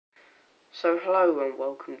So hello and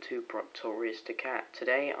welcome to Proctorius the Cat.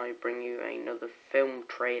 Today I bring you another film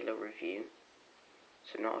trailer review.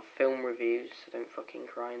 So not a film review, so don't fucking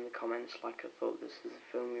cry in the comments like I thought this was a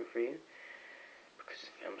film review. Because the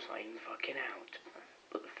film's not even fucking out.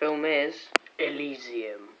 But the film is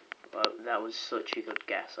Elysium. Well, that was such a good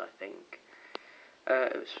guess, I think.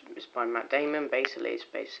 It's by Matt Damon. Basically it's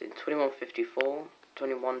based in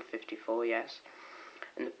 2154, yes.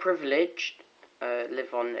 And the privileged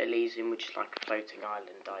live on Elysium, which is like a floating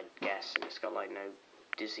island, I guess, and it's got like no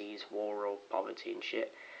disease, war, or poverty and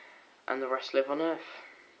shit. And the rest live on Earth.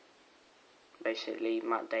 Basically,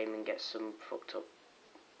 Matt Damon gets some fucked up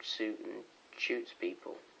suit and shoots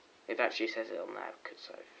people. It actually says it on there, because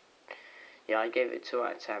yeah, I gave it 2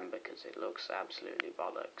 out of 10 because it looks absolutely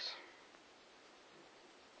bollocks.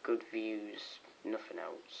 Good views, nothing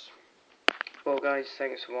else. Well guys,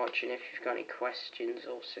 thanks for watching. If you've got any questions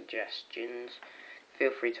or suggestions,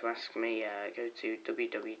 feel free to ask me. Go to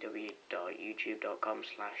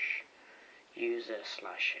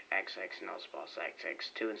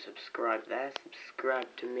www.youtube.com/user/xxnosbossxx2 and subscribe there.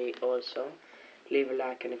 Subscribe to me also. Leave a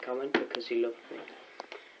like and a comment because you love me.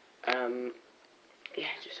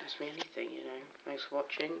 Yeah, just ask me anything, you know. Thanks for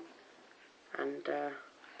watching, and